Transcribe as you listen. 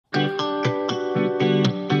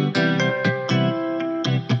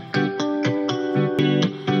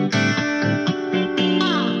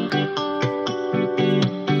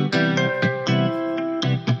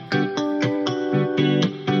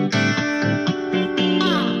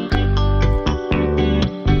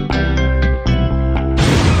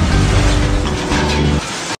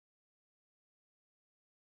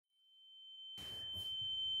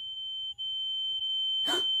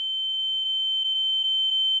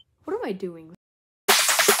am I doing?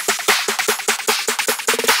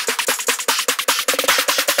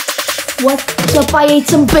 What's up? I ate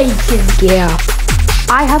some bacon. Yeah.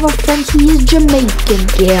 I have a friend, he is Jamaican.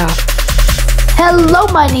 Yeah. Hello,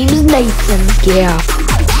 my name is Nathan. Yeah.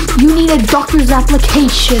 You need a doctor's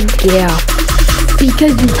application. Yeah.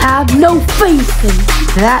 Because you have no faith in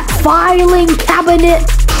that filing cabinet.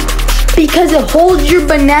 Because it holds your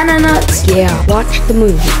banana nuts. Yeah. Watch the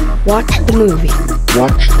movie. Watch the movie.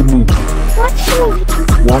 Watch the movie. Watch the movie.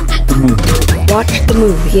 Watch the movie. Watch the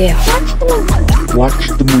movie. Yeah. Watch the movie. Watch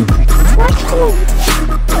the movie. Watch the movie.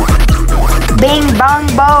 Bing bong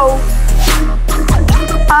bo.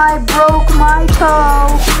 I broke my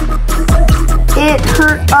toe. It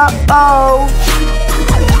hurt, uh-oh.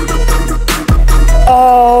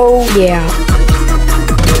 Oh. Yeah.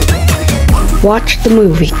 Watch the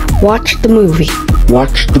movie. Watch the movie.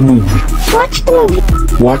 Watch the movie. Watch the movie.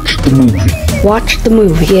 Watch the movie. Watch the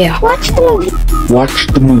movie. Yeah. Watch the movie. Watch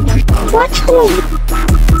the movie. Watch the movie.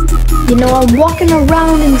 You know, I'm walking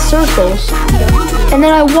around in circles, and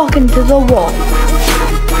then I walk into the wall.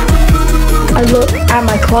 I look at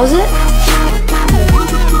my closet.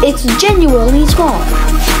 It's genuinely small.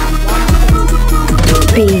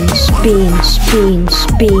 Beans, beans, beans,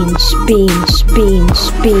 beans, beans,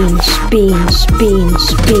 beans, beans, beans,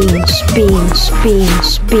 beans, beans, beans,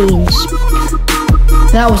 beans, beans.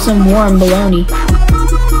 That was some warm bologna.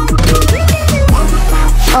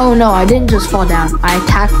 Oh no, I didn't just fall down. I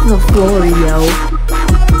attacked the floor, yo.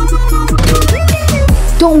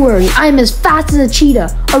 Don't worry, I'm as fast as a cheetah.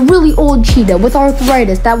 A really old cheetah with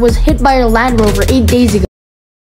arthritis that was hit by a Land Rover 8 days ago.